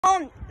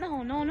No,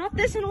 not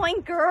this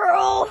annoying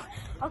girl.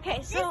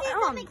 Okay, so this is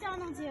the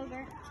McDonald's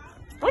yogurt.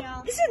 What?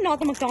 No. This is not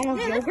the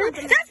McDonald's yogurt.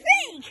 That's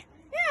fake.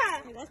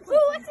 Yeah. Wait, that's Ooh,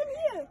 what's in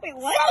here? Wait,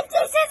 what?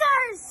 Safety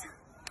scissors.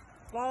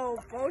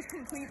 Bo's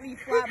completely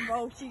flat,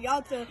 Bo. She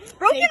got the.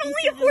 Bro can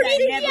only afford Yes,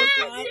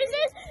 80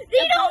 scissors.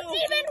 They don't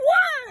even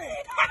work.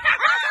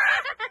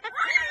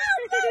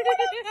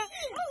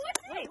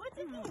 Wait, what's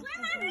in here? What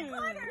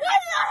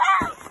the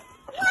hell?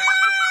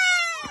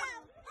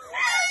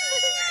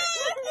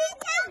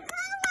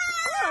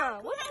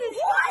 What's this?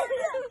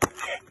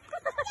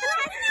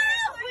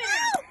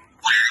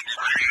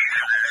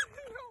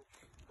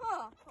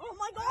 Oh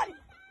my God!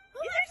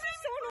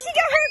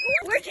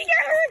 Where'd she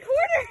get her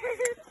recorder?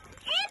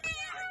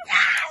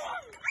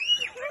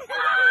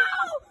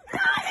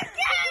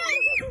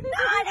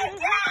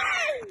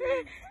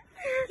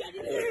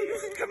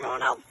 Come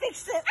on, I'll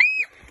fix it.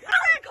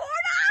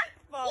 Recorder!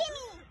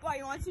 Bo,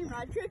 you want to see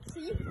my trick?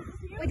 See?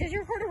 Wait, does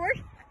your recorder work?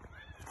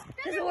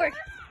 Does it work?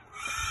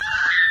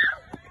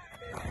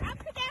 I'll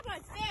put that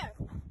one there.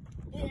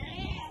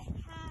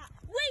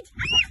 Wait,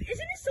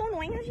 isn't it so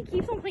annoying how she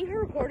keeps on playing her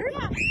recorder?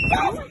 No,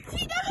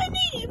 she doesn't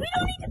need it. We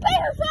don't need to pay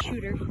her for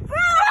Shooter. Bro,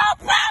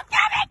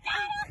 damn it! No!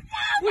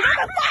 We got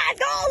the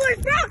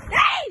 $5, bro!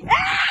 Hey!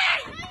 Hey!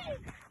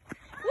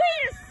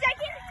 Wait a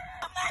second!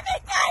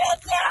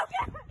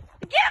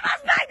 Give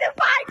us back the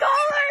 $5!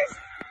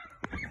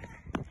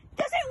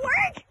 Does it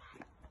work?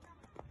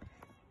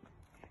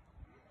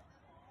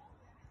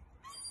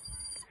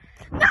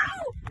 No!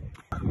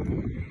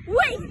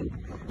 Wait!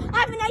 I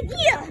have an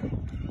idea!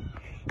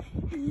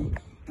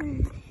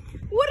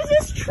 What is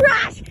this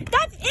trash?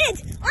 That's it!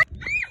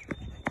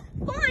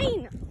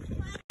 Fine!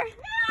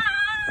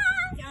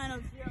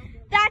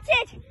 That's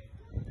it!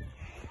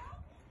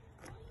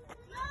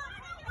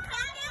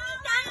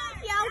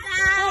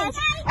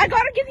 I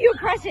gotta give you a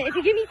present. If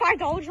you give me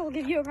 $5, I'll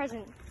give you a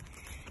present.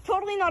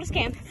 Totally not a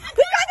scam. We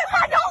got the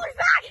 $5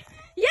 back!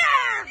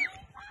 Yeah!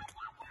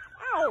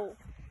 Ow!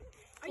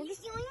 Are you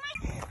stealing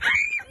my?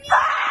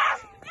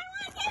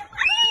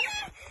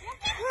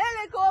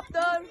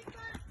 Helicopter!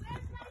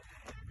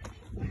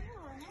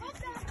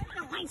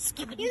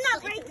 You're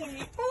not breaking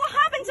it. Well, what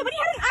happened? Somebody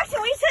had an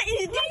accident. Wait,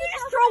 did you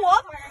just throw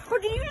up? Or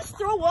did you just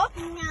throw up?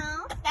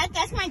 No.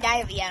 That's my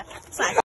diarrhea. Sorry.